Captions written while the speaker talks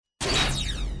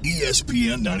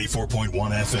ESPN 94.1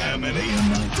 FM and AM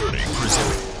 930 present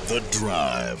The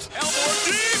Drive. Elmore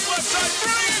deep, left side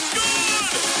three, it's good!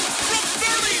 From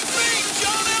 30 feet,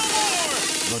 John Elmore!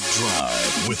 The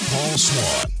Drive with Paul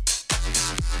Swann.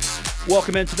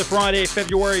 Welcome into the Friday,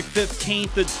 February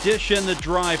 15th edition. The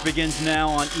Drive begins now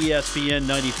on ESPN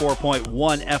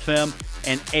 94.1 FM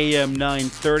and AM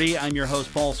 930. I'm your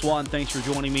host, Paul Swann. Thanks for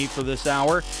joining me for this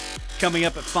hour. Coming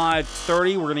up at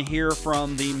 5:30, we're going to hear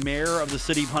from the mayor of the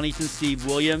city of Huntington, Steve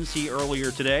Williams. He earlier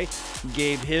today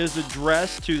gave his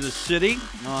address to the city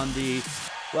on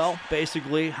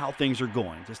basically how things are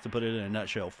going, just to put it in a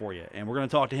nutshell for you. And we're going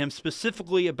to talk to him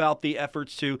specifically about the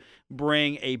efforts to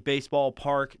bring a baseball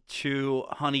park to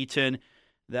Huntington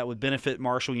that would benefit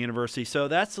Marshall University. So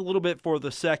that's a little bit for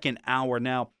the second hour.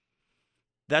 Now,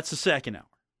 that's the second hour.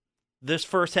 This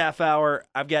first half hour,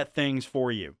 I've got things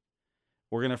for you.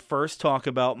 We're going to first talk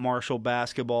about Marshall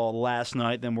basketball last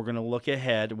night, then we're going to look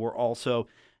ahead. We're also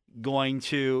going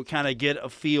to kind of get a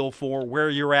feel for where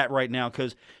you're at right now,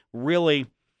 because really,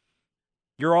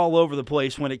 you're all over the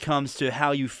place when it comes to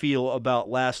how you feel about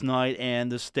last night and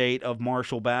the state of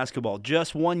Marshall basketball.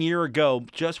 Just one year ago,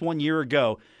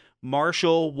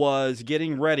 Marshall was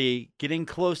getting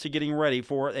close to getting ready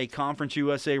for a Conference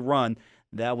USA run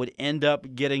that would end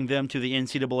up getting them to the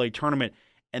NCAA tournament.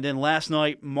 And then last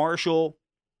night, Marshall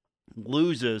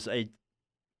loses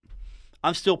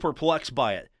I'm still perplexed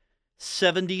by it,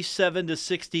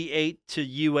 77-68 to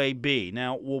UAB.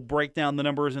 Now, we'll break down the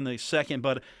numbers in a second,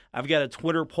 but I've got a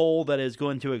Twitter poll that is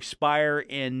going to expire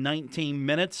in 19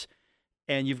 minutes,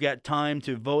 and you've got time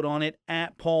to vote on it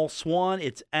at Paul Swann.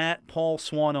 It's at Paul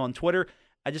Swann on Twitter.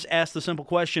 I just asked the simple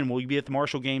question, will you be at the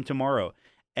Marshall game tomorrow?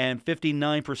 And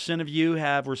 59% of you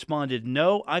have responded,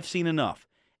 no, I've seen enough.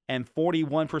 And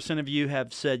 41% of you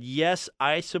have said, yes,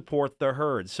 I support the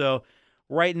Herd. So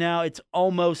right now it's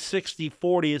almost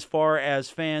 60-40 as far as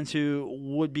fans who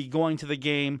would be going to the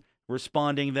game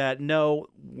responding that, no,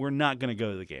 we're not going to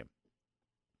go to the game.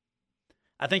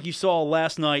 I think you saw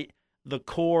last night the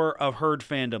core of Herd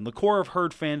fandom. The core of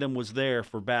Herd fandom was there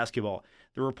for basketball.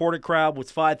 The reported crowd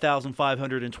was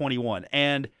 5,521.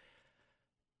 And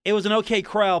it was an okay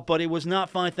crowd, but it was not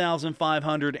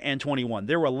 5,521.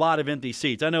 There were a lot of empty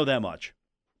seats. I know that much.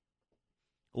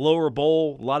 Lower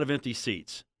bowl, a lot of empty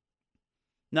seats.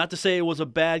 Not to say it was a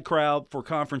bad crowd for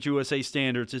Conference USA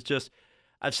standards. It's just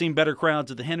I've seen better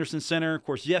crowds at the Henderson Center. Of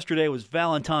course, yesterday was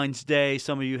Valentine's Day.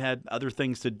 Some of you had other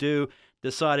things to do,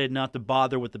 decided not to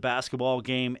bother with the basketball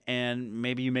game, and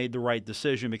maybe you made the right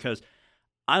decision because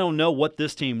I don't know what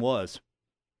this team was.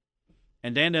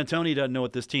 And Dan D'Antoni doesn't know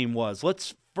what this team was.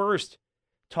 Let's first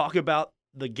talk about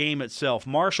the game itself.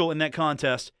 Marshall in that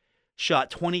contest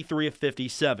shot 23 of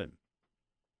 57.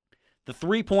 The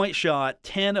three-point shot,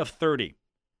 10 of 30.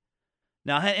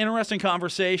 Now, I had an interesting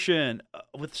conversation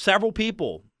with several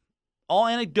people, all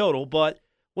anecdotal, but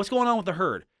what's going on with the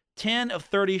Herd? 10 of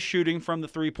 30 shooting from the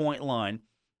three-point line,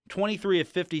 23 of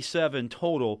 57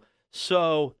 total.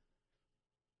 So,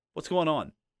 what's going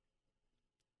on?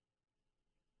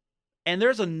 And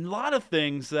there's a lot of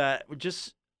things that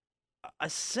just, I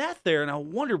sat there and I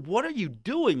wondered, what are you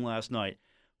doing last night?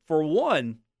 For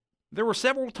one, there were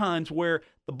several times where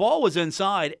the ball was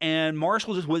inside and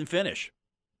Marshall just wouldn't finish.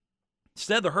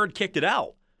 Instead, the Herd kicked it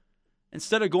out.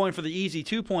 Instead of going for the easy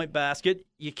two-point basket,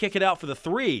 you kick it out for the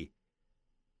three.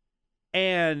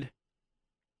 And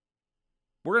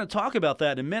we're going to talk about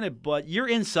that in a minute, but you're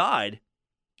inside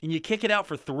and you kick it out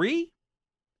for three?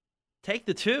 Take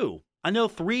the two. I know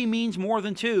three means more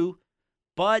than two,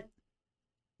 but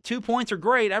 2 points are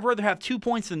great. I'd rather have 2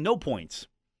 points than no points.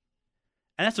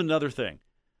 And that's another thing.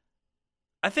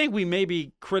 I think we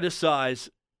maybe criticize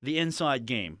the inside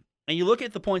game. And you look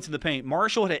at the points in the paint.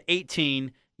 Marshall had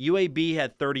 18. UAB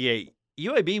had 38.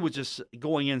 UAB was just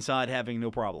going inside, having no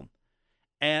problem.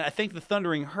 And I think the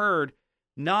Thundering Herd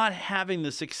not having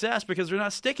the success because they're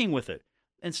not sticking with it.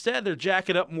 Instead, they're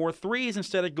jacking up more threes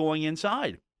instead of going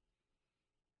inside.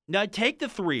 Now, take the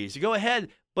threes. You go ahead,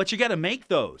 but you got to make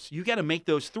those. You got to make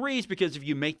those threes because if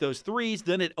you make those threes,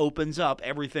 then it opens up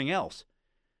everything else.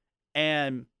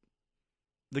 And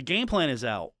the game plan is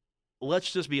out.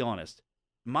 Let's just be honest.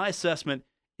 My assessment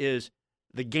is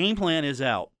the game plan is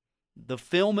out. The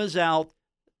film is out.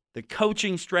 The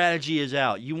coaching strategy is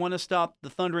out. You want to stop the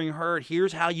Thundering Herd?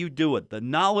 Here's how you do it. The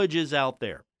knowledge is out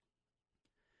there.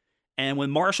 And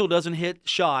when Marshall doesn't hit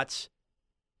shots,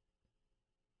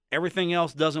 everything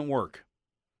else doesn't work.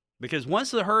 Because once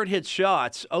the Herd hits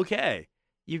shots, okay,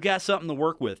 you've got something to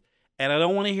work with. And I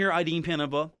don't want to hear Aideen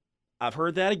Penava. I've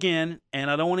heard that again,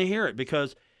 and I don't want to hear it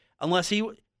because unless he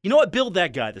 – you know what? Build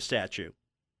that guy the statue.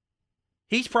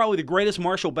 He's probably the greatest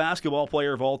Marshall basketball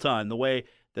player of all time, the way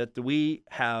that we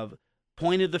have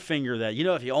pointed the finger that,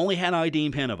 if you only had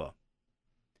Aideen Penova.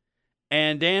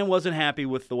 And Dan wasn't happy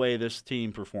with the way this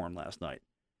team performed last night.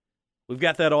 We've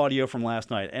got that audio from last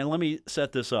night. And let me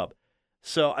set this up.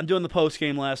 So I'm doing the post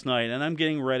game last night, and I'm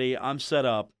getting ready. I'm set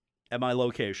up at my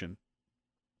location.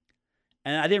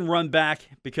 And I didn't run back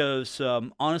because,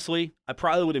 honestly, I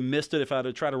probably would have missed it if I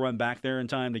had tried to run back there in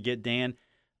time to get Dan.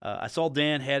 I saw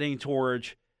Dan heading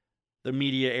towards the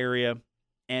media area,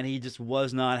 and he just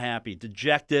was not happy.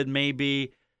 Dejected,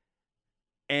 maybe.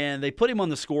 And they put him on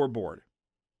the scoreboard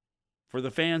for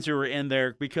the fans who are in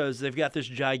there because they've got this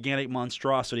gigantic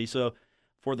monstrosity. So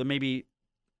for the maybe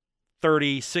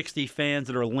 30, 60 fans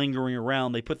that are lingering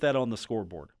around, they put that on the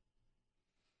scoreboard.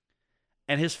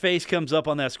 And his face comes up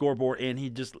on that scoreboard, and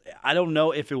I don't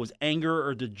know if it was anger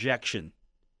or dejection.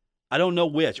 I don't know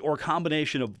which, or a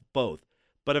combination of both.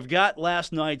 But I've got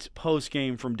last night's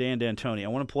post-game from Dan D'Antoni. I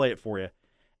want to play it for you.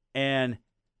 And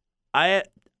I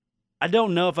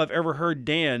don't know if I've ever heard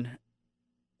Dan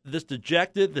this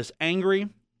dejected, this angry.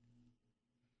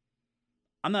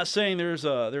 I'm not saying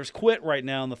there's quit right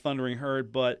now in the Thundering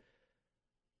Herd, but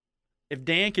if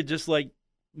Dan could just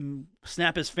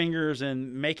snap his fingers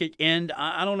and make it end,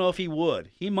 I don't know if he would.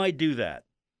 He might do that.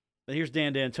 But here's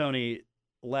Dan D'Antoni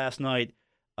last night.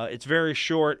 It's very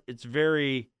short. It's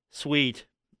very sweet,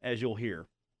 as you'll hear.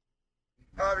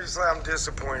 Obviously, I'm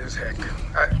disappointed as heck.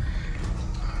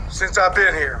 Since I've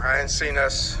been here, I ain't seen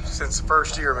us since the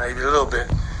first year, maybe a little bit.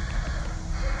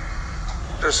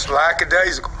 Just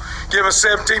lackadaisical. Give us a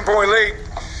 17-point lead,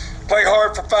 play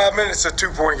hard for 5 minutes, a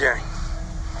 2-point game.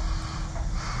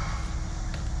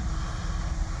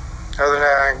 Other than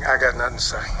that, I got nothing to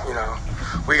say.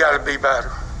 We got to be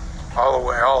better, all the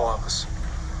way, all of us.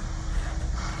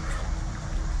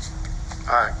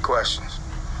 All right, questions.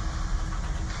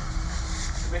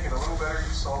 Make it a little better.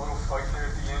 You saw a little fight there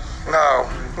at the end.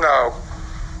 No.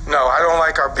 I don't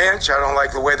like our bench. I don't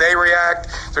like the way they react.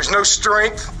 There's no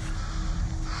strength.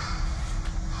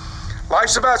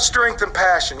 Life's about strength and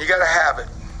passion. You got to have it.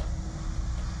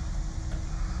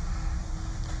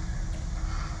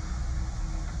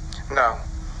 No,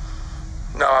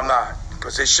 I'm not.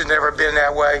 Because it should never have been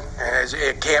that way, and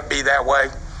it can't be that way.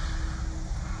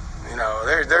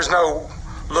 There's no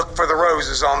look for the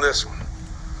roses on this one.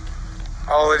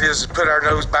 All it is put our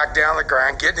nose back down the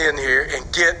ground, get in here,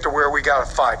 and get to where we got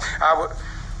to fight.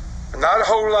 Not a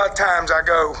whole lot of times I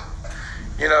go,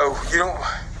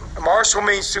 Marshall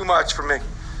means too much for me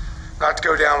not to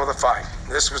go down with a fight.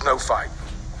 This was no fight.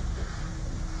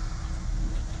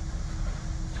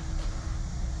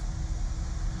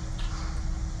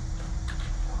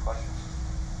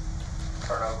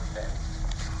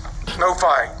 No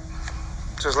fight.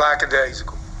 Just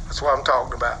lackadaisical. That's what I'm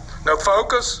talking about. No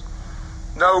focus.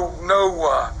 No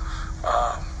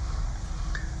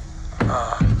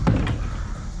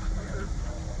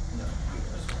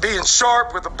being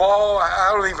sharp with the ball.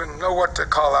 I don't even know what to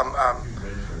call it. I'm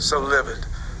so livid.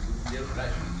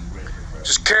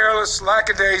 Just careless,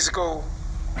 lackadaisical,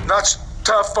 not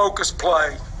tough, focused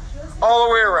play all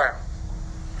the way around.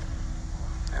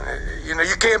 And,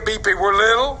 you can't beat people. We're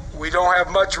little. We don't have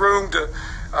much room to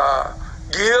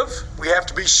give. We have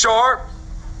to be sharp.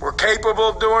 We're capable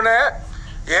of doing that.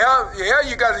 Yeah,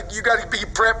 you got to be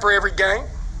prepped for every game.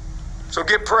 So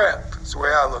get prepped. That's the way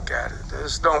I look at it.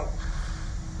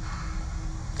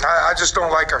 I just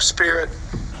don't like our spirit.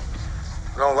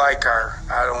 I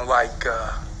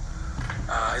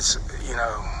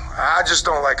just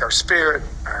don't like our spirit,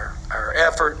 our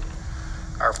effort,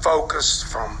 our focus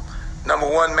from number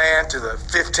one man to the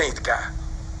 15th guy.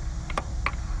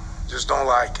 Just don't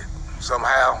like it.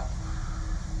 Somehow,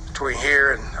 between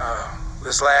here and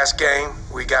this last game,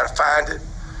 we got to find it.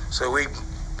 So we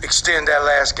extend that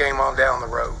last game on down the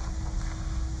road.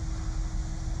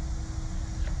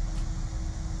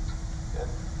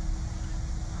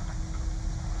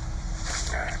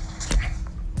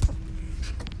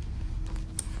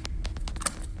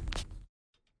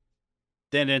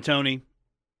 Dan D'Antoni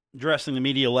addressing the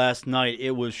media last night.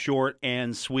 It was short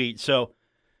and sweet. So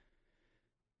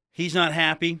he's not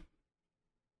happy.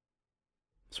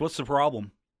 So what's the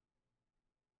problem?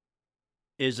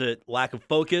 Is it lack of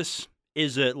focus?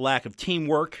 Is it lack of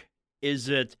teamwork? Is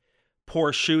it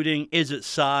poor shooting? Is it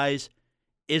size?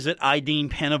 Is it Aideen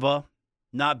Penova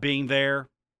not being there?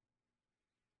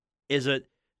 Is it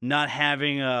not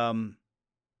having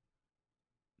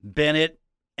Bennett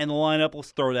in the lineup?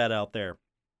 Let's throw that out there.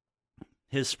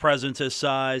 His presence, his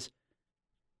size.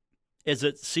 Is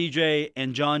it CJ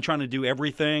and John trying to do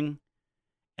everything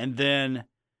and then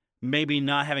maybe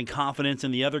not having confidence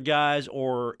in the other guys?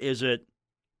 Or is it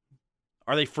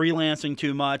Are they freelancing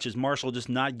too much? Is Marshall just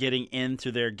not getting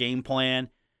into their game plan?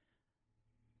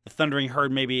 The Thundering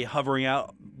Herd maybe hovering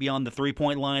out beyond the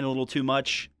three-point line a little too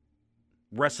much.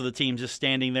 Rest of the team just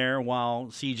standing there while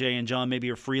CJ and John maybe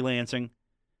are freelancing.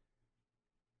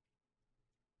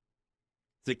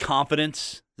 Is it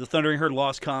confidence? The Thundering Herd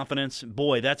lost confidence.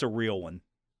 Boy, that's a real one.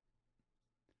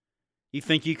 You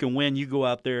think you can win, you go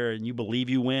out there and you believe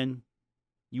you win.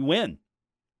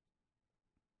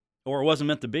 Or it wasn't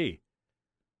meant to be.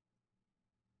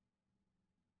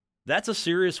 That's a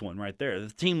serious one right there. The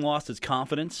team lost its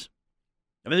confidence.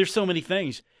 I mean, there's so many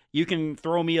things. You can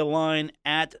throw me a line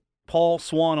at Paul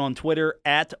Swan on Twitter,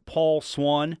 at Paul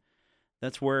Swan.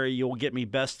 That's where you'll get me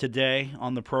best today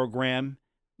on the program.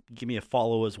 Give me a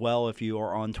follow as well if you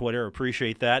are on Twitter.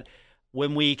 Appreciate that.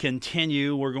 When we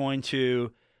continue, we're going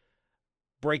to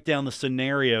break down the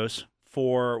scenarios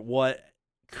for what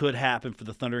could happen for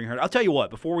the Thundering Herd. I'll tell you what,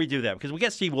 before we do that, because we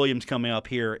got Steve Williams coming up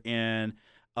here in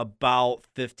about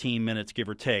 15 minutes, give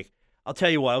or take. I'll tell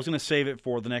you what, I was going to save it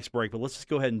for the next break, but let's just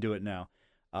go ahead and do it now.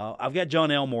 I've got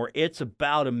John Elmore. It's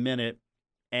about a minute,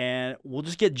 and we'll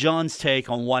just get John's take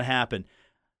on what happened.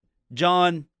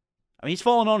 John, I mean, he's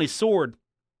falling on his sword.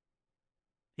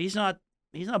 He's not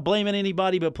blaming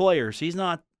anybody but players. He's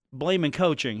not blaming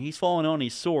coaching. He's falling on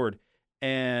his sword,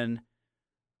 and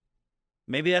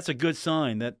maybe that's a good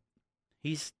sign that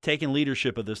he's taking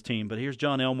leadership of this team. But here's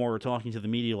John Elmore talking to the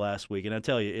media last week, and I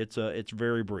tell you, it's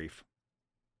very brief.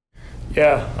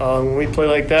 Yeah, when we play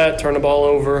like that, turn the ball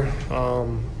over,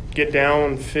 get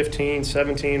down 15,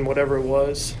 17, whatever it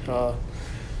was,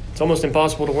 it's almost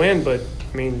impossible to win. But,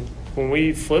 I mean, when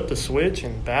we flipped the switch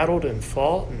and battled and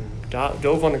fought and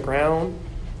dove on the ground,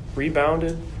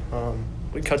 rebounded,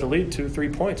 we cut the lead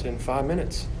 2-3 points in 5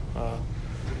 minutes.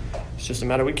 It's just a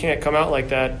matter we can't come out like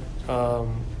that.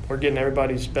 We're getting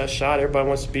everybody's best shot. Everybody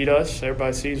wants to beat us.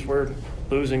 Everybody sees we're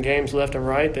losing games left and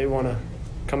right. They want to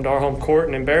come to our home court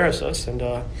and embarrass us, and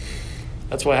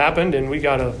that's what happened. And we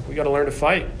gotta learn to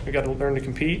fight. We got to learn to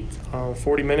compete.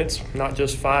 40 minutes, not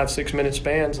just 5-6 minute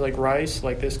spans like Rice,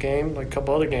 like this game, like a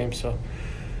couple other games. So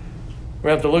we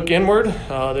have to look inward.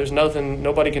 There's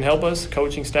nobody can help us. The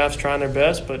coaching staff's trying their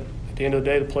best, but at the end of the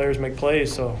day, the players make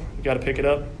plays. So you got to pick it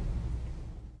up.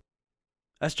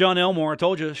 That's John Elmore. I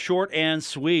told you, short and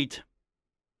sweet.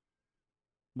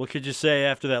 What could you say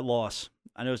after that loss?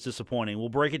 I know it's disappointing. We'll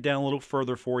break it down a little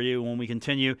further for you when we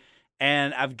continue.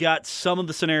 And I've got some of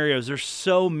the scenarios. There's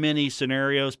so many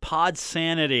scenarios. Pod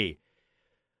Sanity.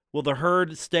 Will the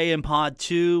Herd stay in Pod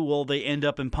 2? Will they end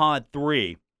up in Pod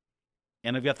 3?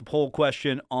 And I've got the poll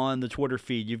question on the Twitter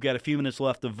feed. You've got a few minutes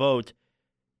left to vote.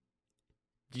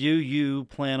 Do you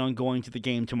plan on going to the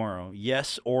game tomorrow?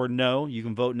 Yes or no? You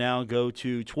can vote now. Go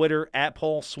to Twitter. At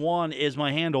Paul Swan is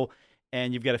my handle.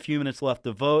 And you've got a few minutes left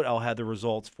to vote. I'll have the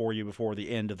results for you before the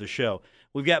end of the show.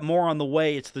 We've got more on the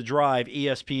way. It's The Drive,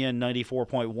 ESPN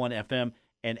 94.1 FM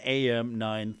and AM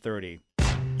 930.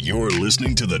 You're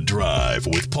listening to The Drive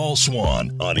with Paul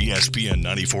Swan on ESPN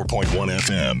 94.1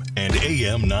 FM and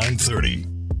AM 930.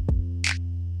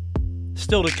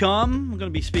 Still to come, I'm going to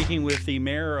be speaking with the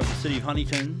mayor of the city of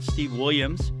Huntington, Steve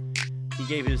Williams. He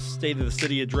gave his State of the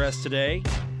City address today.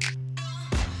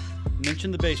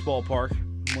 Mentioned the baseball park.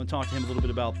 I want to talk to him a little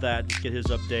bit about that, just get his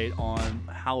update on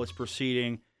how it's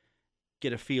proceeding,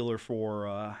 get a feeler for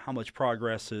how much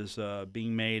progress is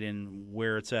being made and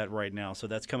where it's at right now. So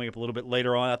that's coming up a little bit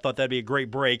later on. I thought that'd be a great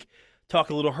break. Talk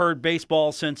a little Herd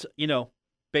baseball since,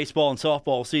 baseball and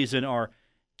softball season are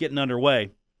getting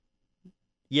underway.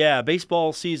 Yeah,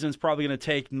 baseball season's probably going to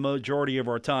take the majority of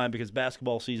our time because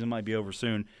basketball season might be over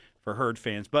soon for Herd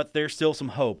fans, but there's still some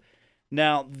hope.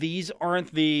 Now, these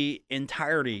aren't the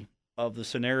entirety of the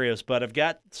scenarios, but I've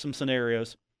got some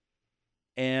scenarios,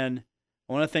 and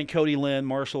I want to thank Cody Lynn,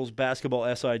 Marshall's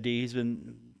basketball SID. He's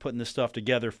been putting this stuff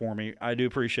together for me. I do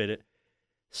appreciate it.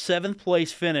 7th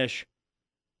place finish.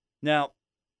 Now,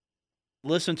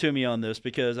 listen to me on this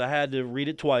because I had to read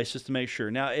it twice just to make sure.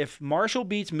 Now, if Marshall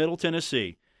beats Middle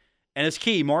Tennessee, and it's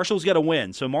key, Marshall's got to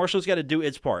win, so Marshall's got to do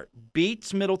its part.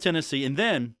 Beats Middle Tennessee, and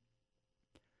then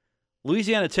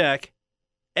Louisiana Tech,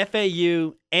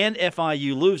 FAU, and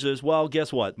FIU loses, well,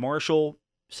 guess what? Marshall,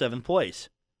 7th place.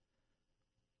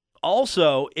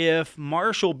 Also, if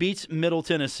Marshall beats Middle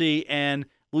Tennessee and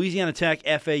Louisiana Tech,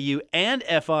 FAU, and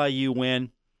FIU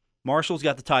win, Marshall's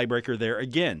got the tiebreaker there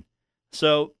again.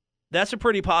 So that's a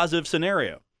pretty positive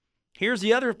scenario. Here's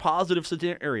the other positive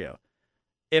scenario.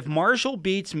 If Marshall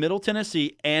beats Middle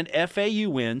Tennessee and FAU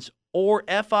wins, or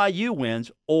FIU wins,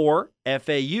 or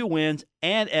FAU wins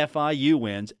and FIU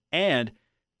wins, and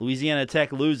Louisiana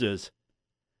Tech loses,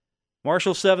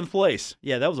 Marshall 7th place.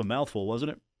 Yeah, that was a mouthful,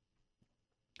 wasn't it?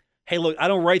 Hey, look, I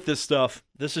don't write this stuff.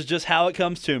 This is just how it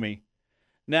comes to me.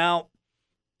 Now,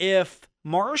 if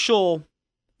Marshall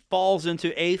falls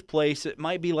into 8th place, it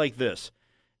might be like this.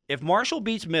 If Marshall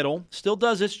beats Middle, still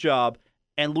does its job,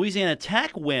 and Louisiana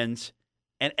Tech wins,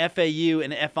 and FAU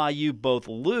and FIU both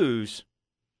lose,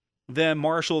 then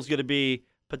Marshall's going to be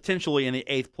potentially in the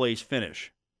 8th place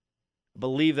finish. I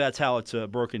believe that's how it's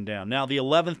broken down. Now, the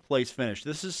 11th place finish.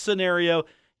 This is a scenario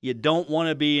you don't want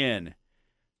to be in.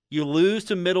 You lose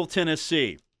to Middle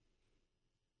Tennessee.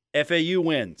 FAU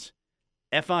wins.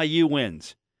 FIU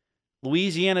wins.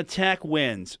 Louisiana Tech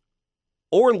wins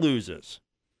or loses.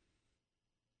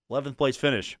 11th place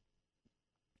finish.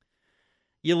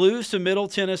 You lose to Middle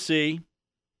Tennessee.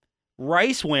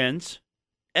 Rice wins.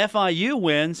 FIU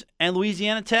wins. And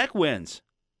Louisiana Tech wins.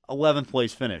 11th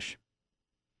place finish.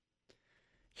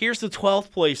 Here's the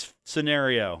 12th place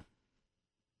scenario.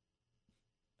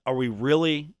 Are we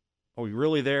really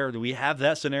there? Do we have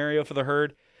that scenario for the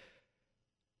Herd?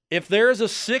 If there is a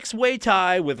 6-way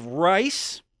tie with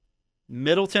Rice,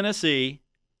 Middle Tennessee,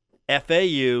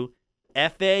 FAU,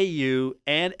 and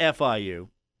FIU,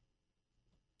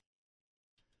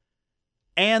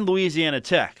 and Louisiana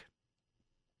Tech.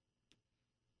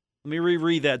 Let me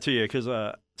reread that to you because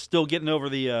still getting over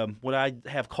the what I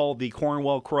have called the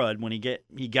Cornwell crud when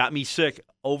he got me sick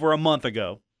over a month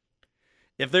ago.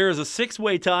 If there is a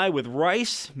 6-way tie with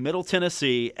Rice, Middle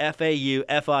Tennessee, FAU,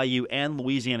 FIU, and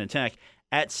Louisiana Tech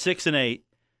at 6-8,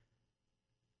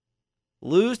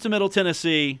 lose to Middle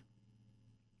Tennessee,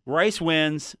 Rice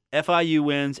wins, FIU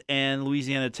wins, and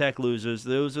Louisiana Tech loses.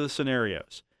 Those are the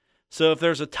scenarios. So if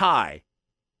there's a tie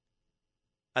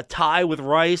with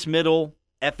Rice, Middle,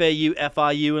 FAU,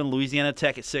 FIU, and Louisiana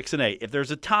Tech at 6-8. If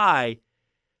there's a tie,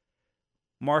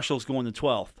 Marshall's going to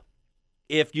 12th.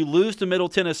 If you lose to Middle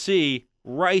Tennessee,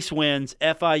 Rice wins,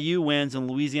 FIU wins, and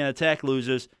Louisiana Tech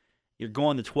loses, you're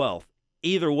going to 12th.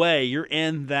 Either way, you're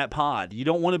in that pod. You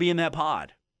don't want to be in that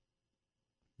pod.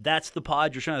 That's the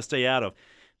pod you're trying to stay out of,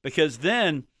 because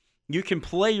then you can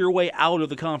play your way out of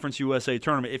the Conference USA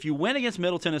tournament. If you win against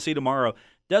Middle Tennessee tomorrow,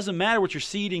 doesn't matter what your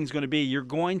seeding is going to be, you're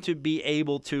going to be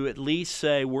able to at least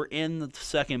say we're in the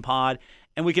second pod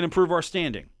and we can improve our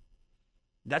standing.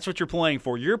 That's what you're playing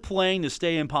for. You're playing to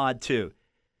stay in pod 2.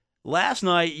 Last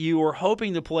night, you were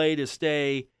hoping to play to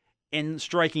stay in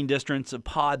striking distance of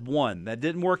pod 1. That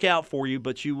didn't work out for you,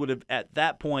 but you would have, at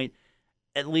that point,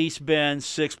 at least been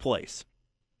 6th place.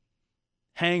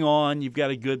 Hang on. You've got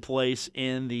a good place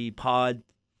in the pod.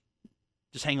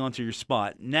 Just hang on to your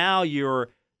spot. Now you're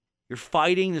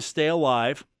fighting to stay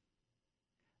alive.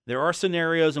 There are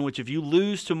scenarios in which if you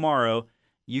lose tomorrow,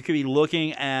 you could be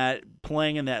looking at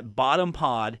playing in that bottom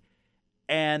pod,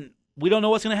 and we don't know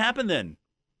what's going to happen then.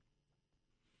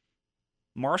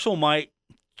 Marshall might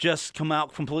just come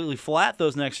out completely flat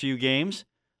those next few games,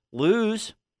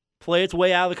 lose, play its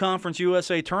way out of the Conference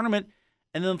USA tournament,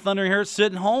 and then Thundering Herd's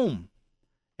sitting home.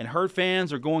 And Herd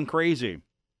fans are going crazy.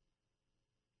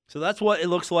 So that's what it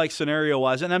looks like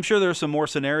scenario-wise. And I'm sure there's some more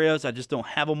scenarios. I just don't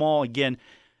have them all. Again,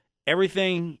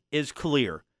 everything is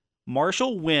clear.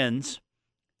 Marshall wins,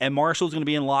 and Marshall's going to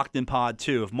be locked in pod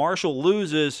 2. If Marshall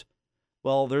loses,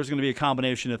 well, there's going to be a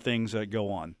combination of things that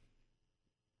go on.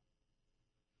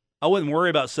 I wouldn't worry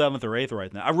about 7th or 8th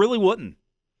right now. I really wouldn't.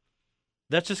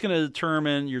 That's just going to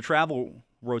determine your travel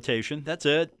rotation. That's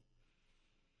it.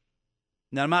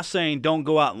 Now, I'm not saying don't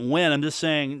go out and win. I'm just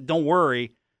saying don't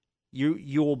worry.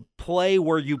 You'll play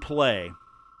where you play.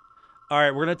 All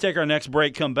right, we're going to take our next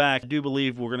break, come back. I do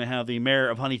believe we're going to have the mayor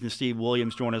of Huntington, Steve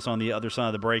Williams, join us on the other side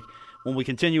of the break when we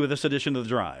continue with this edition of The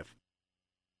Drive.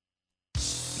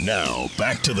 Now,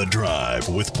 back to The Drive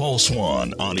with Paul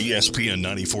Swann on ESPN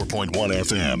 94.1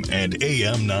 FM and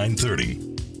AM 930.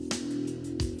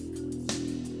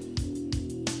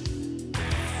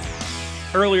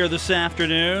 Earlier this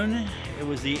afternoon, it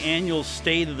was the annual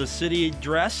State of the City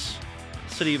address.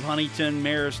 City of Huntington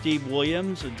Mayor Steve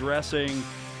Williams addressing,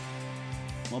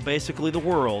 well, basically the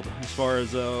world as far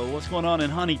as what's going on in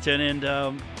Huntington. And,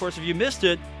 of course, if you missed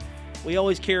it, we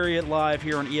always carry it live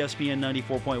here on ESPN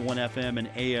 94.1 FM and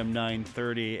AM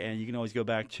 930, and you can always go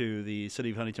back to the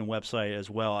City of Huntington website as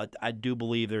well. I do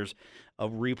believe there's a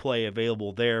replay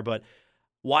available there, but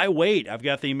why wait? I've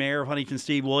got the mayor of Huntington,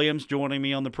 Steve Williams, joining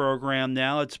me on the program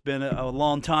now. It's been a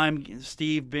long time,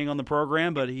 Steve, being on the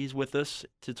program, but he's with us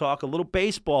to talk a little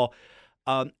baseball.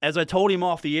 As I told him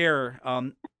off the air,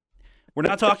 we're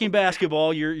not talking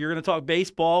basketball. You're going to talk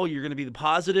baseball. You're going to be the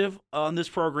positive on this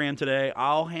program today.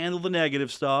 I'll handle the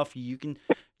negative stuff. You can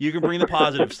bring the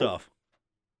positive stuff.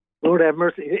 Lord have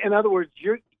mercy. In other words,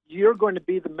 you're going to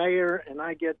be the mayor, and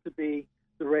I get to be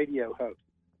the radio host.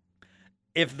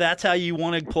 If that's how you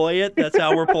want to play it, that's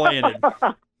how we're playing it.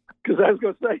 Because I was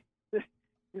going to say,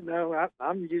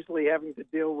 I'm usually having to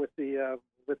deal with the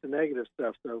negative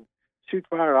stuff. So shoot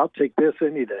fire, I'll take this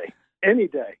any day. Any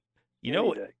day.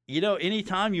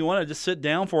 Anytime you want to just sit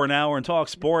down for an hour and talk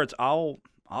sports, I'll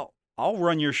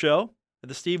run your show,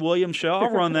 the Steve Williams Show.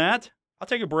 I'll run that. I'll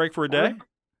take a break for a day.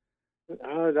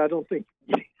 I don't think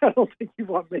you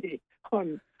want me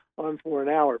on for an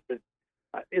hour, but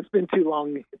it's been too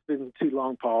long. It's been too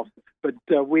long, Paul. But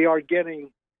we are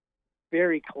getting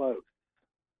very close,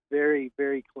 very,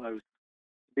 very close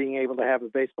to being able to have a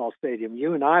baseball stadium.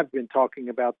 You and I have been talking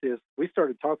about this. We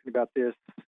started talking about this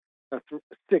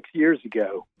 6 years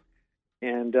ago,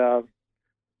 and a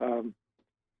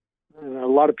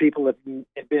lot of people have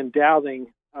been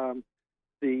doubting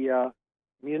the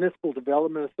Municipal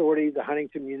Development Authority. The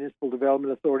Huntington Municipal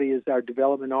Development Authority is our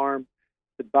development arm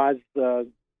that buys,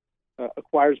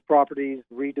 acquires properties,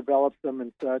 redevelops them,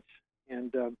 and such.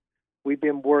 And we've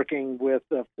been working with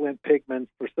Flint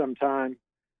Pigments for some time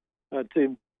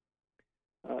to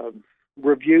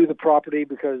review the property,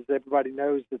 because everybody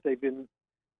knows that they've been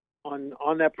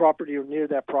on that property or near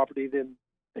that property. Then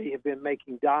they have been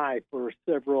making dye for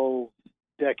several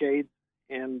decades,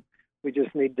 and we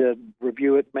just need to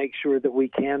review it, make sure that we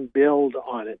can build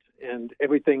on it. And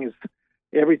everything is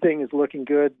looking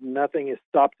good. Nothing has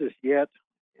stopped us yet.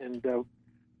 And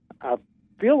I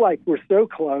feel like we're so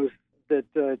close that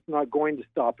it's not going to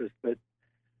stop us. But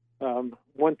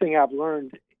one thing I've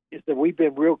learned is that we've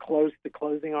been real close to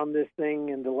closing on this thing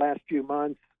in the last few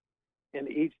months, and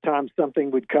each time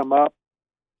something would come up.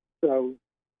 So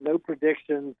no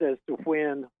predictions as to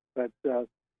when, but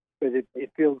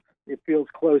it feels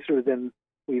closer than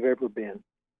we've ever been.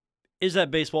 Is that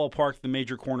baseball park the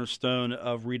major cornerstone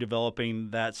of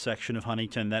redeveloping that section of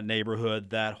Huntington, that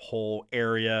neighborhood, that whole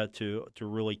area to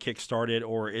really kickstart it,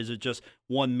 or is it just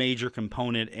one major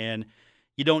component and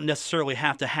you don't necessarily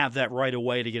have to have that right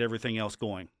away to get everything else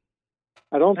going?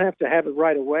 I don't have to have it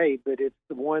right away, but it's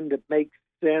the one that makes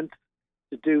sense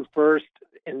to do first,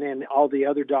 and then all the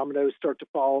other dominoes start to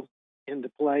fall into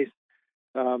place.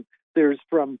 There's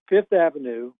from Fifth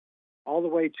Avenue all the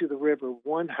way to the river,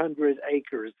 100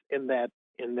 acres in that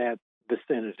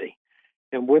vicinity.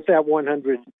 And with that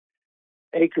 100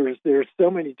 acres, there's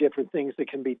so many different things that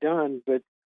can be done, but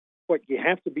what you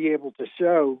have to be able to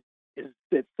show is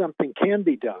that something can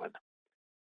be done.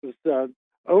 Because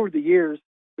over the years,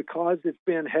 because it's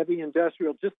been heavy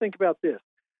industrial, just think about this.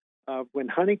 When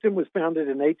Huntington was founded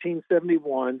in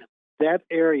 1871, that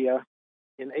area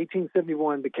in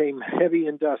 1871 became heavy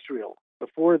industrial.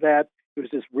 Before that, it was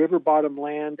just river bottom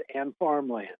land and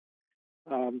farmland.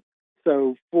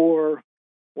 So for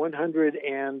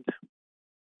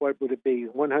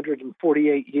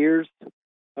 148 years,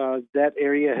 that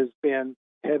area has been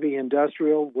heavy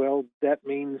industrial. Well, that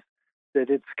means that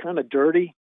it's kind of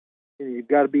dirty, and you've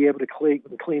got to be able to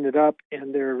clean it up.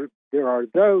 And there are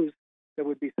those that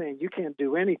would be saying you can't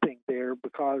do anything there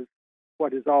because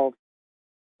what is all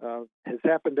has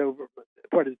happened over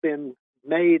what has been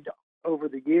made over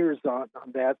the years on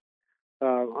that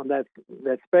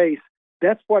space.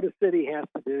 That's what a city has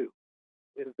to do,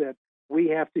 is that we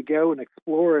have to go and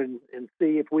explore and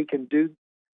see if we can do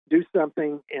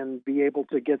something and be able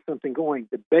to get something going.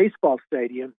 The baseball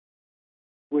stadium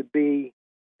would be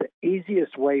the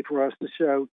easiest way for us to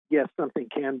show, yes, something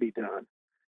can be done.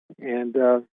 And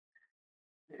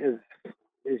as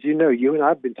you know, you and I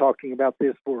have been talking about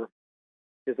this for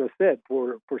 6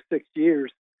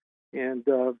 years, and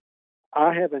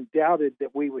I haven't doubted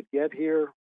that we would get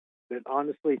here. But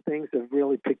honestly, things have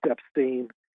really picked up steam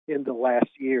in the last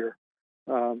year.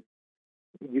 You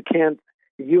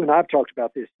and I've talked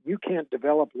about this. You can't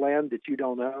develop land that you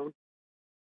don't own.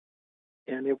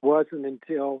 And it wasn't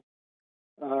until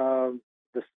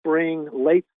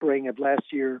late spring of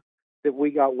last year, that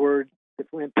we got word that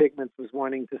Flint Pigments was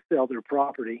wanting to sell their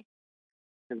property.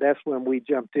 And that's when we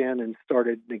jumped in and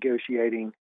started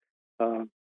negotiating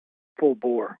full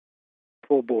bore.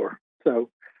 So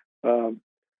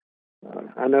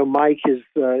I know Mike is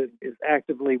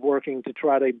actively working to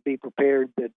try to be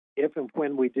prepared that if and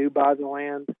when we do buy the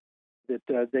land, that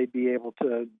they'd be able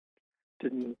to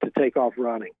take off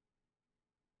running.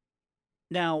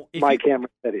 Now, Mike Hammer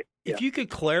said it. If you could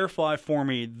clarify for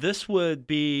me, this would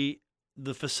be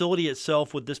the facility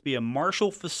itself. Would this be a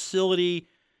Marshall facility?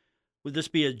 Would this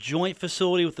be a joint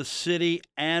facility with the city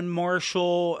and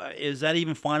Marshall? Is that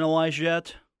even finalized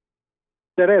yet?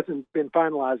 That hasn't been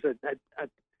finalized.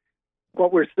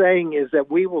 What we're saying is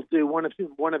that we will do one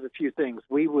of a few things.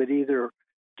 We would either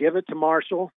give it to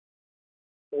Marshall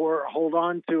or hold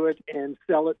on to it and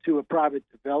sell it to a private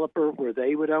developer where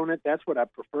they would own it. That's what I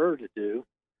prefer to do.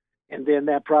 And then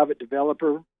that private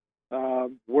developer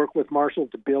work with Marshall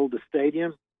to build a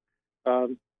stadium.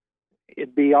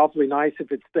 It'd be awfully nice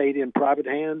if it stayed in private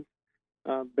hands.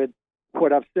 But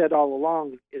what I've said all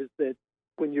along is that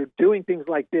when you're doing things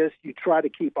like this, you try to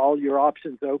keep all your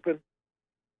options open.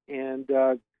 And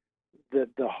the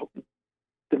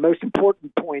most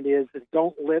important point is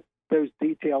don't let those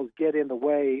details get in the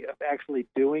way of actually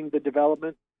doing the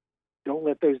development. Don't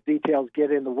let those details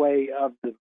get in the way of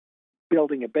the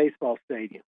building a baseball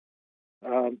stadium.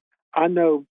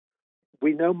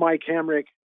 We know Mike Hamrick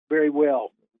very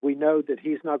well. We know that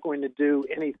he's not going to do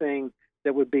anything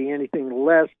that would be anything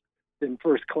less than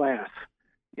first class.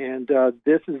 And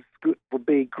this will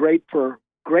be great for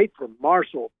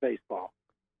Marshall baseball.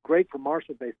 Great for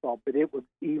Marshall baseball, but it would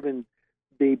even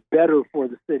be better for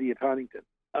the city of Huntington.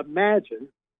 Imagine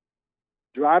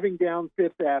driving down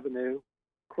Fifth Avenue,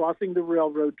 crossing the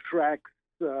railroad tracks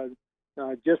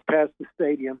just past the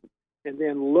stadium, and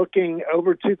then looking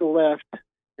over to the left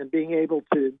and being able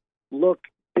to look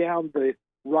down the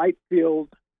right field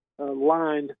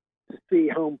line to see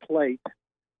home plate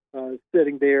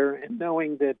sitting there, and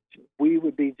knowing that we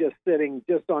would be just sitting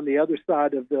just on the other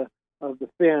side of the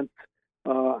fence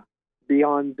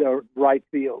beyond the right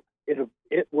field.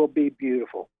 It will be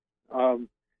beautiful.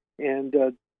 And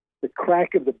the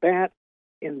crack of the bat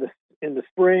in the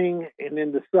spring and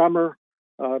in the summer,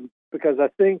 because I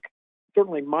think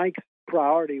certainly Mike's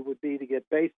priority would be to get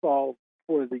baseball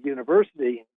for the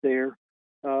university there.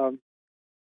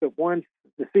 But once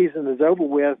the season is over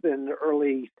with in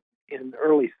early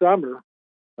summer,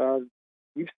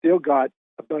 you've still got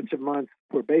a bunch of months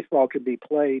where baseball could be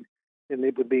played, and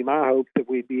it would be my hope that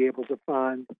we'd be able to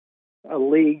find a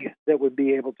league that would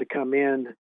be able to come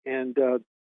in and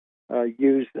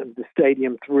use the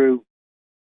stadium through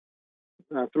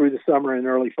the summer and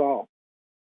early fall.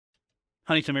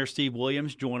 Huntington Mayor Steve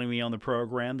Williams joining me on the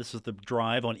program. This is The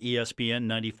Drive on ESPN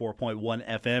 94.1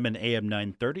 FM and AM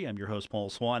 930. I'm your host, Paul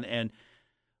Swann. And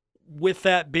with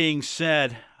that being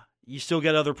said, you still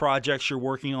got other projects you're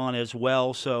working on as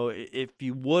well. So if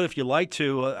you'd like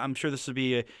to, I'm sure this would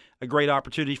be a great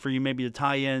opportunity for you maybe to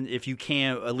tie in, if you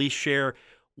can, at least share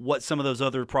what some of those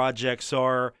other projects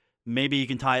are. Maybe you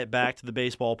can tie it back to the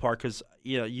baseball part, because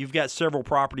you've got several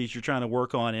properties you're trying to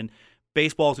work on, and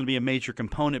baseball is going to be a major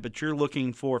component, but you're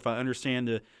looking for, if I understand,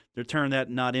 to turn that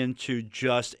not into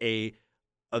just a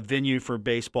venue for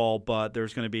baseball, but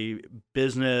there's going to be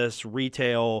business,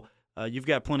 retail. You've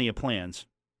got plenty of plans.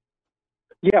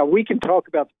 Yeah, we can talk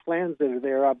about the plans that are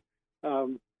there.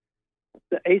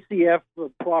 The ACF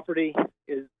property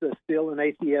is still in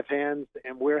ACF hands,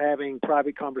 and we're having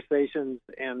private conversations,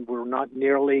 and we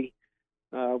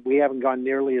haven't gone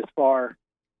nearly as far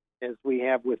as we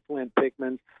have with Flint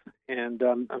Pigments, and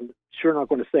I'm sure not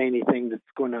going to say anything that's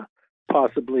going to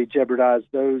possibly jeopardize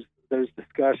those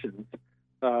discussions.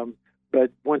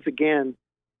 But once again,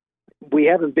 we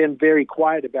haven't been very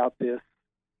quiet about this.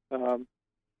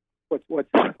 What's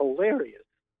hilarious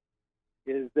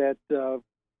is that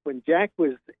when Jack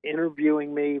was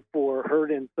interviewing me for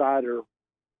Herd Insider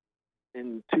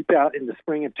in the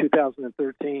spring of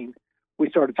 2013, we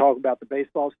started talking about the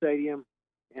baseball stadium,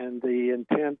 and the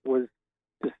intent was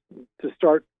to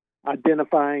start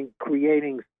identifying,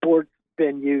 creating sports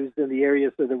venues in the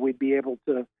area so that we'd be able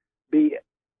to be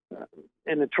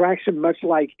an attraction, much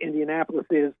like Indianapolis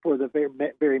is for the very,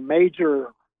 very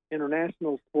major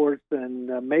international sports and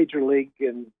major league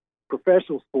and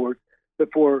professional sports, but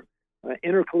for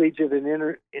intercollegiate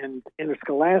and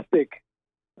interscholastic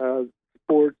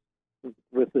sports,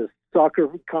 with the soccer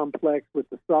complex, with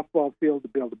the softball field, to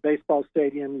build a baseball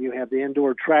stadium. You have the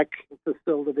indoor track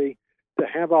facility, to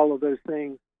have all of those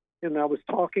things. And I was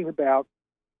talking about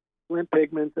Flint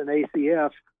Pigments and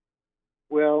ACF.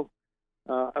 Well,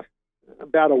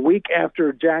 about a week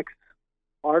after Jack's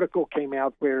article came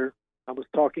out where I was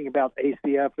talking about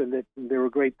ACF and that there were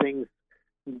great things,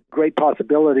 great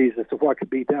possibilities as to what could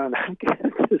be done, I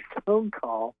got this phone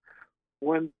call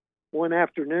one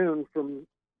afternoon from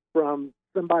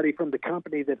somebody from the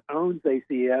company that owns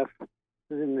ACF,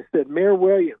 and they said, Mayor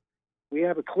Williams, we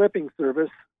have a clipping service,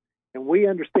 and we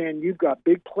understand you've got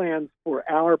big plans for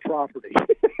our property.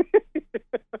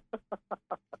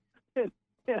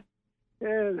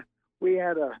 and we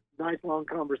had a nice long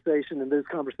conversation, and those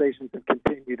conversations have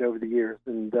continued over the years,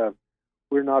 and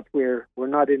we're not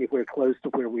anywhere close to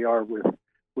where we are with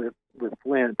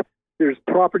Flint. There's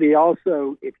property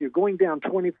also, if you're going down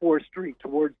 24th Street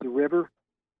towards the river,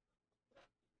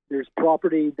 there's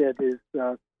property that is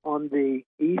on the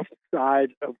east side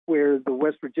of where the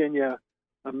West Virginia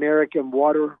American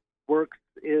Water Works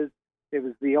is. It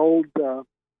was the old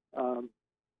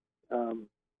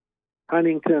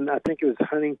Huntington, I think it was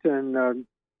Huntington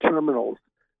Terminals.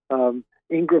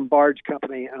 Ingram Barge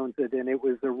Company owns it, and it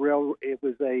was a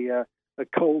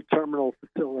coal terminal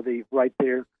facility right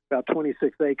there, about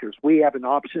 26 acres. We have an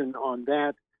option on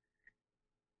that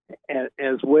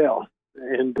as well,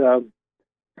 and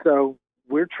so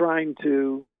we're trying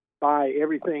to buy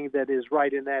everything that is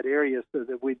right in that area so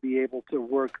that we'd be able to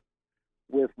work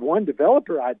with one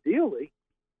developer, ideally,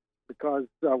 because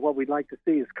what we'd like to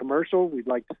see is commercial, we'd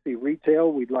like to see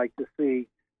retail, we'd like to see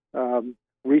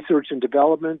research and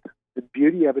development. The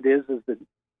beauty of it is that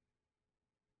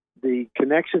the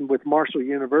connection with Marshall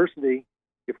University,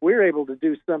 if we're able to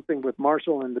do something with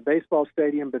Marshall and the baseball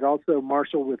stadium, but also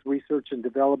Marshall with research and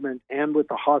development and with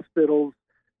the hospitals,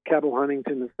 Cabell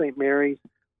Huntington and St. Mary's,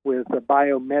 with the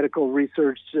biomedical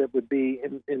research that would be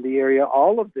in the area,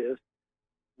 all of this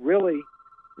really,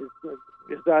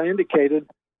 as I indicated,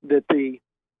 that to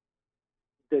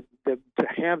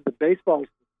have the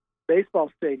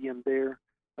baseball stadium there,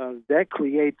 that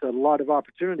creates a lot of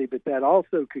opportunity, but that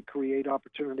also could create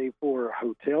opportunity for a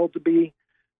hotel to be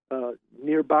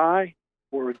nearby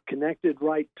or connected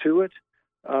right to it.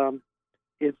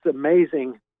 It's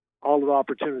amazing all the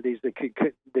opportunities that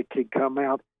could come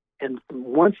out. And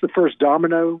once the first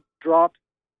domino drops,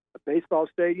 a baseball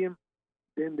stadium,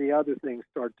 then the other things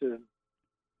start to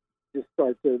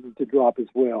drop as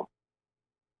well.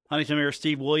 Huntington Mayor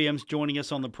Steve Williams joining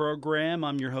us on the program.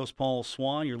 I'm your host, Paul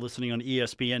Swan. You're listening on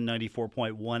ESPN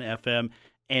 94.1 FM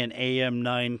and AM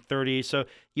 930. So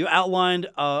you outlined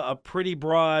a pretty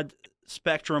broad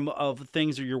spectrum of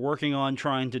things that you're working on,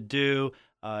 trying to do,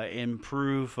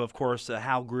 improve, of course, the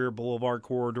Hal Greer Boulevard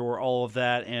corridor, all of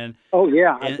that. And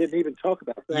I didn't even talk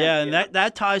about that. Yeah, and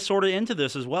that ties sort of into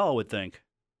this as well, I would think.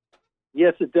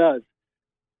 Yes, it does.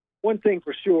 One thing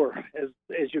for sure,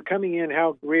 as you're coming in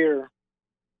Hal Greer,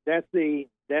 that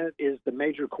is the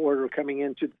major corridor coming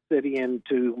into the city and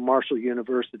to Marshall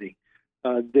University.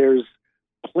 There is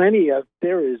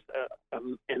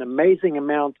an amazing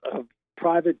amount of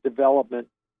private development,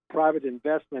 private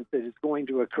investment that is going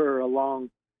to occur along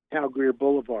Hal Greer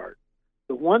Boulevard.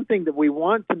 The one thing that we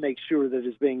want to make sure that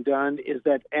is being done is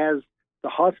that as the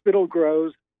hospital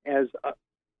grows, as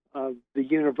the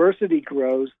university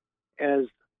grows, as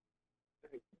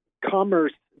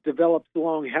commerce develops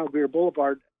along Hal Greer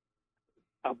Boulevard,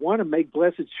 I want to make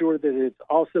blessed sure that it's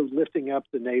also lifting up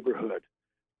the neighborhood.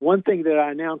 One thing that I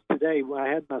announced today when I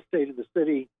had my State of the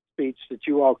City speech that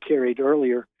you all carried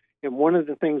earlier, and one of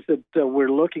the things that we're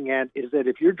looking at is that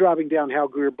if you're driving down Hal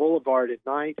Greer Boulevard at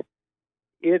night,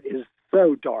 it is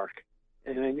so dark,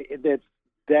 and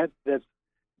that's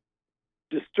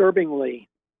disturbingly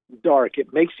dark.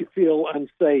 It makes you feel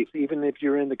unsafe, even if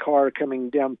you're in the car coming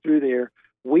down through there.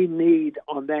 We need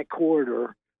on that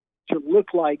corridor to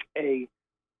look like a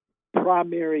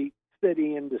primary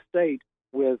city in the state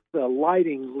with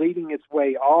lighting leading its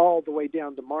way all the way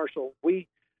down to Marshall. We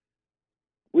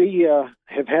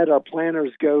have had our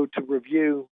planners go to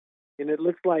review, and it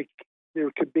looks like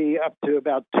there could be up to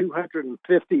about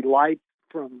 250 lights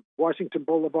from Washington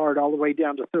Boulevard all the way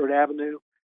down to 3rd Avenue,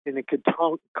 and it could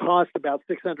cost about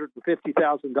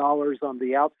 $650,000 on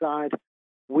the outside.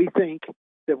 We think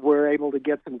that we're able to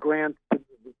get some grants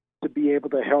to be able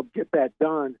to help get that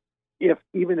done.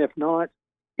 Even if not,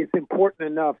 it's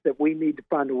important enough that we need to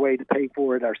find a way to pay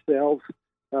for it ourselves.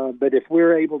 But if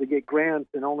we're able to get grants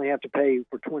and only have to pay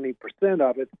for 20%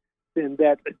 of it, then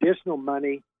that additional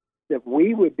money that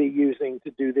we would be using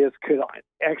to do this could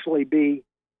actually be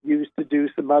used to do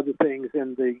some other things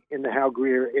in the Hal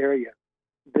Greer area.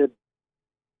 That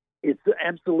it's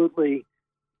absolutely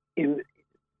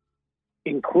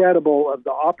incredible of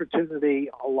the opportunity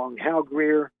along Hal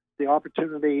Greer, the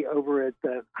opportunity over at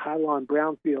the Highland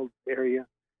Brownfield area.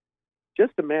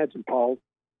 Just imagine, Paul,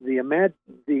 the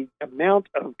amount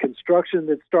of construction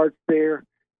that starts there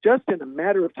just in a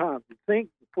matter of time. Think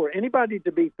for anybody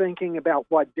to be thinking about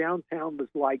what downtown was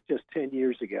like just 10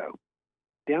 years ago.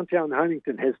 Downtown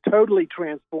Huntington has totally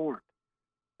transformed.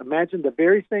 Imagine the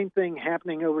very same thing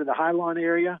happening over the Highland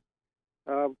area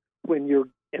when you're,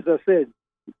 as I said,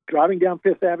 driving down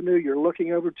Fifth Avenue, you're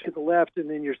looking over to the left, and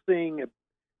then you're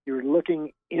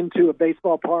looking into a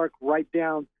baseball park right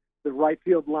down the right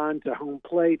field line to home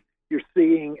plate. You're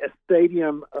seeing a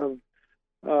stadium of,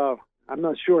 I'm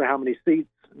not sure how many seats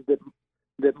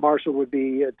that Marshall would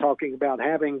be talking about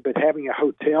having, but having a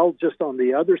hotel just on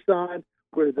the other side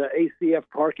where the ACF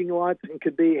parking lot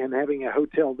could be, and having a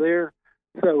hotel there.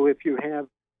 So if you have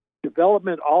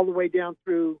development all the way down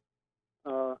through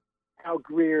Al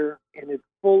Greer, and it's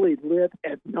fully lit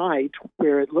at night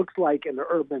where it looks like an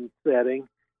urban setting.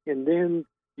 And then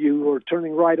you are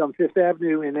turning right on Fifth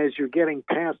Avenue, and as you're getting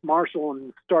past Marshall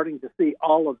and starting to see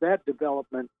all of that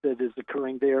development that is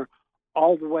occurring there,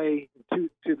 all the way to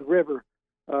the river,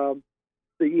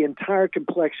 the entire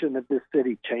complexion of this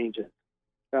city changes.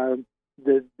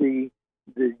 The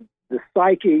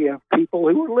psyche of people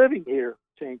who are living here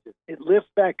changes. It lifts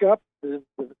back up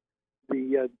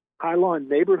the High Lawn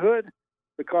neighborhood,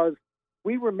 because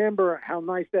we remember how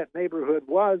nice that neighborhood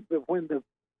was, but when the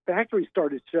factory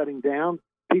started shutting down,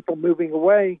 people moving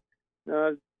away,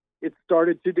 it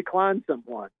started to decline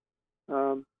somewhat.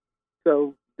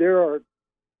 So there are,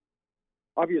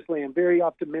 obviously, I'm very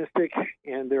optimistic,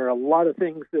 and there are a lot of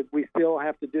things that we still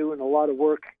have to do and a lot of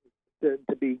work to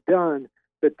be done.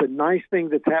 But the nice thing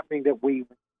that's happening that we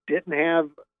didn't have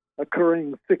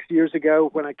occurring 6 years ago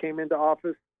when I came into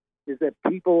office is that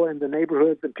people in the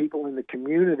neighborhoods and people in the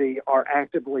community are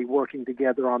actively working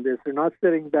together on this. They're not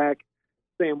sitting back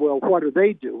saying, well, what are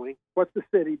they doing? What's the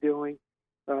city doing?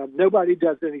 Nobody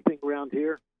does anything around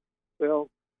here. Well,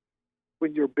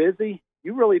 when you're busy,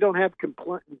 you really don't have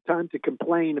time to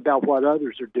complain about what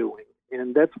others are doing.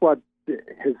 And that's what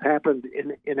has happened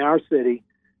in our city.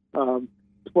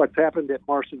 It's what's happened at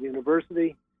Marshall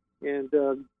University, and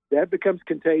that becomes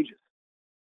contagious.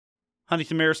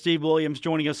 Huntington Mayor Steve Williams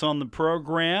joining us on the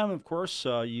program. Of course,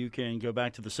 you can go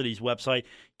back to the city's website,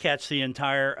 catch the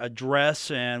entire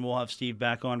address, and we'll have Steve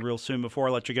back on real soon. Before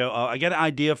I let you go, I got an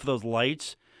idea for those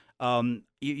lights.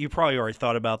 You probably already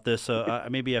thought about this.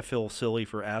 Maybe I feel silly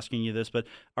for asking you this, but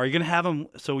are you going to have them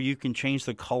so you can change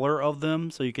the color of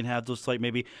them? So you can have just like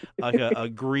maybe like a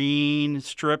green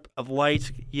strip of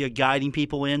lights guiding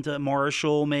people into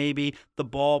Marshall, maybe the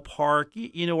ballpark.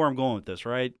 You know where I'm going with this,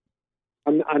 right?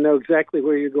 I know exactly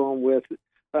where you're going with.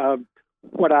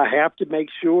 What I have to make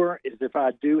sure is if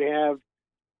I do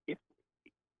have,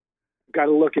 got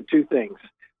to look at two things.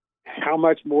 How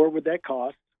much more would that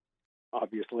cost,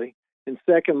 obviously? And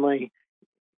secondly,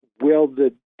 will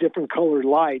the different colored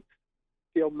lights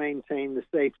still maintain the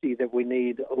safety that we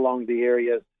need along the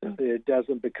area so that it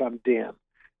doesn't become dim?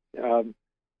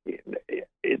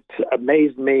 It's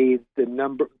amazed me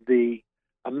the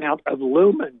amount of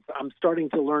lumens. I'm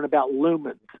starting to learn about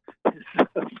lumens,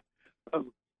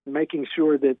 making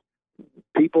sure that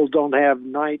people don't have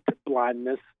night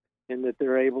blindness and that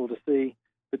they're able to see.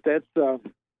 But that's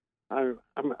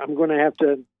I'm going to have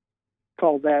to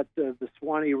call that the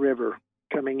Suwannee River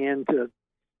coming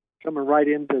right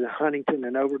into Huntington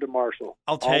and over to Marshall.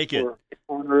 I'll take it. In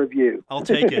honor of you. I'll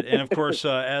take it. And of course,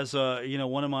 as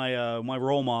one of my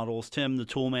role models, Tim the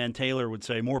Toolman Taylor, would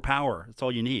say, more power. That's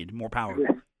all you need. More power.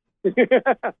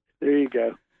 There you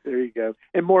go.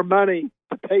 And more money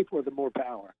to pay for the more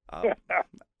power.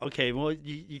 Okay, well,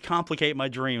 you complicate my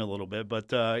dream a little bit,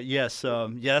 but yes,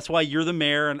 that's why you're the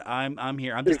mayor and I'm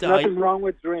here. There's nothing wrong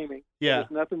with dreaming. Yeah,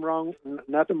 there's nothing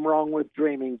wrong with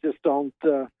dreaming. Just don't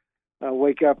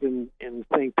wake up and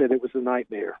think that it was a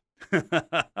nightmare.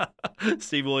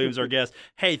 Steve Williams, our guest.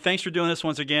 Hey, thanks for doing this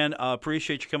once again.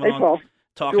 Appreciate you coming on, Paul.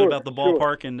 talking about the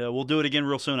ballpark, and we'll do it again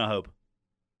real soon, I hope.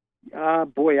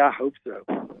 Boy, I hope so.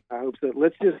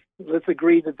 Let's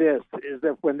agree to this, is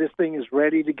that when this thing is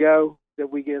ready to go, that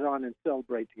we get on and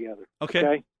celebrate together.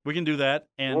 Okay? We can do that.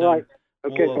 And all right.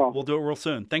 Okay, Paul. We'll do it real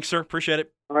soon. Thanks, sir. Appreciate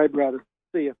it. All right, brother.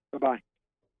 See you. Bye-bye.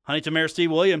 Huntington Mayor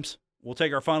Steve Williams. We'll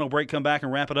take our final break, come back,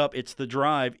 and wrap it up. It's The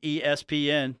Drive,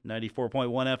 ESPN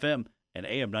 94.1 FM and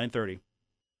AM 930.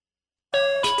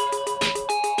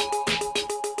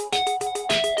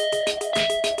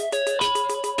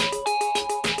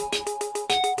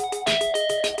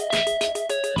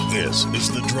 This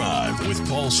is The Drive with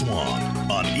Paul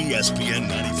Swann on ESPN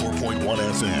 94.1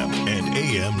 FM and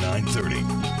AM 930.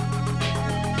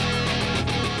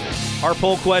 Our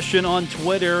poll question on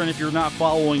Twitter, and if you're not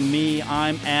following me,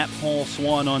 I'm at Paul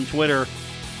Swann on Twitter.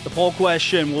 The poll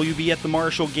question, will you be at the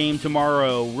Marshall game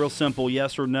tomorrow? Real simple,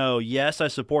 yes or no. Yes, I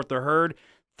support the herd.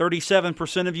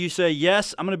 37% of you say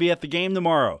yes, I'm going to be at the game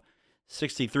tomorrow.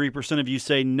 63% of you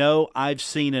say no, I've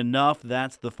seen enough.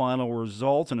 That's the final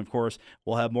result. And, of course,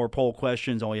 we'll have more poll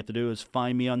questions. All you have to do is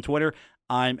find me on Twitter.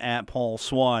 I'm at Paul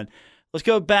Swann. Let's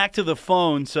go back to the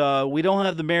phones. We don't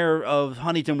have the mayor of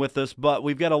Huntington with us, but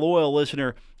we've got a loyal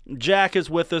listener. Jack is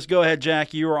with us. Go ahead,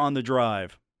 Jack. You are on the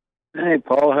drive. Hey,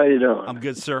 Paul. How you doing? I'm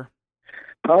good, sir.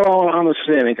 Paul, I'm a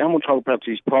cynic. I'm going to talk about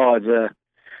these pods.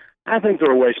 I think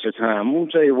they're a waste of time. I'm going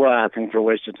to tell you why I think they're a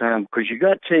waste of time. Because you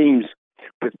got teams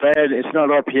with bad. It's not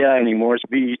RPI anymore. It's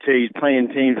BETs, playing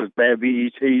teams with bad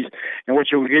BETs, and what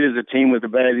you'll get is a team with a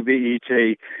bad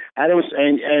BET. I don't.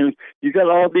 And you got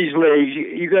all these leagues.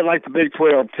 You got like the Big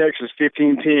 12, Texas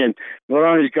 15-10.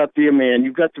 Milwaukee's got the man.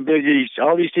 You've got the Big East.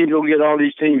 All these teams will get all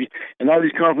these teams, and all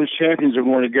these conference champions are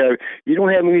going to go. You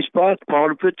don't have many spots, Paul,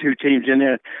 to put 2 teams in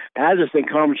there. I just think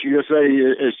Conference USA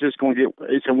is just going to get.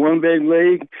 It's a one big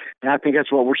league, and I think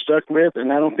that's what we're stuck with.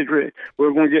 And I don't think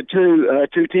we're going to get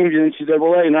two teams in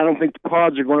NCAA, and I don't think the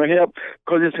pods are going to help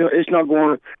because it's not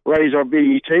going to raise our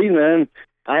BET. Then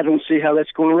I don't see how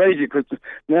that's going to raise it because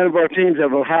none of our teams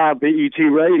have a high BET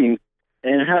rating.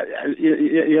 And how,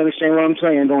 you understand what I'm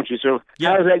saying, don't you? So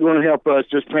How is that going to help us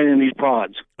just playing in these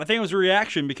pods? I think it was a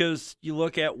reaction because you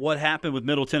look at what happened with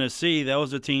Middle Tennessee. That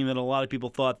was a team that a lot of people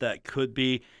thought that could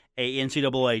be a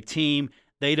NCAA team.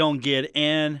 They don't get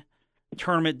in.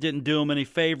 Tournament didn't do them any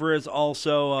favors.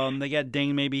 Also, they got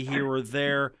dinged maybe here or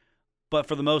there. But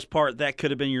for the most part, that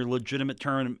could have been your legitimate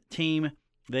tournament team.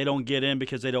 They don't get in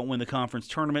because they don't win the conference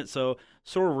tournament. So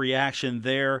sort of reaction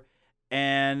there.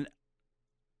 And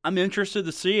I'm interested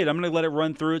to see it. I'm going to let it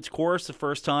run through its course the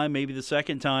first time, maybe the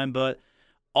second time. But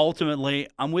ultimately,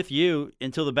 I'm with you.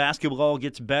 Until the basketball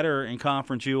gets better in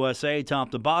Conference USA,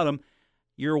 top to bottom,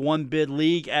 you're a one-bid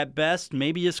league at best.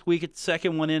 Maybe you squeak a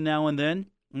second one in now and then.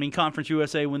 I mean, Conference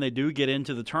USA, when they do get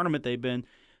into the tournament, they've been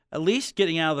at least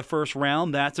getting out of the first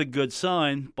round. That's a good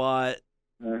sign. But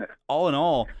all in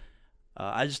all,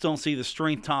 I just don't see the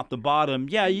strength top to bottom.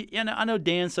 Yeah, and I know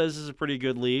Dan says this is a pretty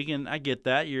good league, and I get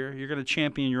that. You're going to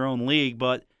champion your own league.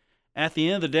 But at the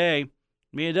end of the day, I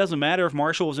mean, it doesn't matter if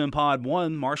Marshall was in Pod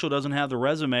 1. Marshall doesn't have the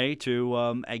resume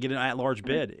to get an at-large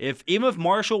bid. Even if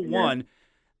Marshall won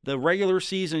the regular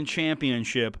season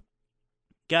championship,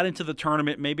 got into the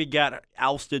tournament, maybe got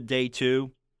ousted day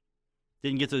 2,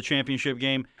 didn't get to the championship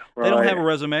game. Right. They don't have a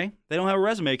resume. They don't have a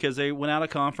resume because they went out of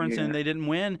conference and they didn't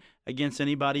win against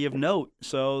anybody of note.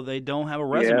 So they don't have a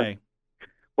resume. Yeah.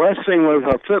 Well, that's the thing with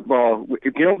football.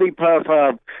 If you don't beat Power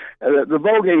 5, the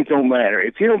bowl games don't matter.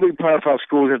 If you don't beat Power 5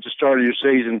 schools at the start of your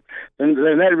season, then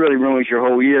that really ruins your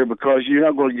whole year because you're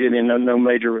not going to get in no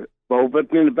major bowl.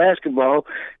 But in the basketball,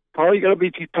 Paul, you got to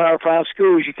beat these Power 5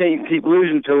 schools. You can't keep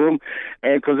losing to them,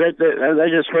 and because that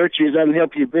just hurts you. It doesn't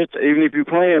help you a bit. Even if you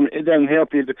play them, it doesn't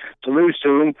help you to lose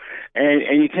to them,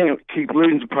 and you can't keep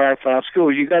losing to Power 5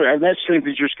 schools. You got, and that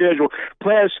strengthens your schedule.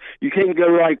 Plus, you can't go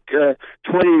like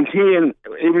 20-10.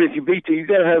 Even if you beat them, you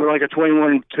got to have like a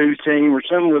 21-2 team or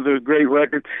something with a great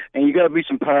record, and you got to beat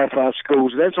some Power 5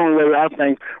 schools. That's the only way I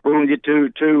think we're going to get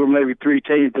two or maybe 3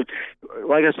 teams. But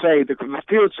like I say, the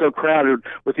field's so crowded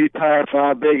with these Power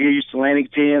 5 big East,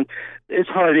 Atlantic 10. It's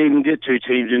hard to even get 2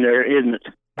 teams in there, isn't it?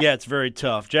 Yeah, it's very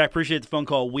tough. Jack, appreciate the phone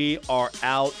call. We are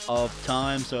out of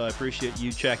time, so I appreciate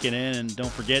you checking in. And don't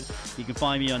forget, you can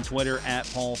find me on Twitter at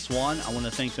Paul Swan. I want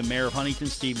to thank the mayor of Huntington,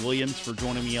 Steve Williams, for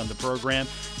joining me on the program.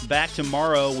 Back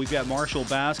tomorrow, we've got Marshall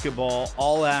basketball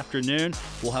all afternoon.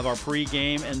 We'll have our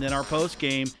pregame and then our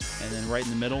postgame. And then right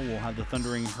in the middle, we'll have the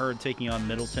Thundering Herd taking on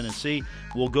Middle Tennessee.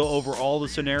 We'll go over all the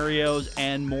scenarios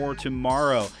and more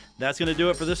tomorrow. That's going to do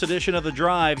it for this edition of The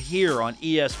Drive here on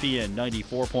ESPN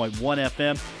 94.1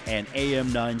 FM and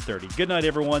AM 930. Good night,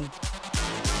 everyone.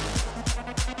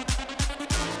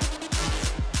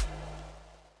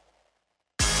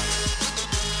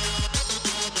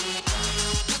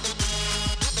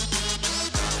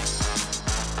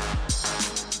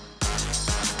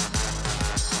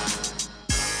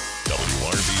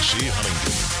 WRBC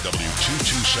Huntington,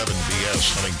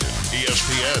 W227BS Huntington,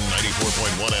 ESPN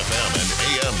 94.1 FM and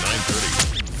AM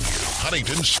 930.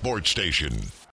 Huntington Sports Station.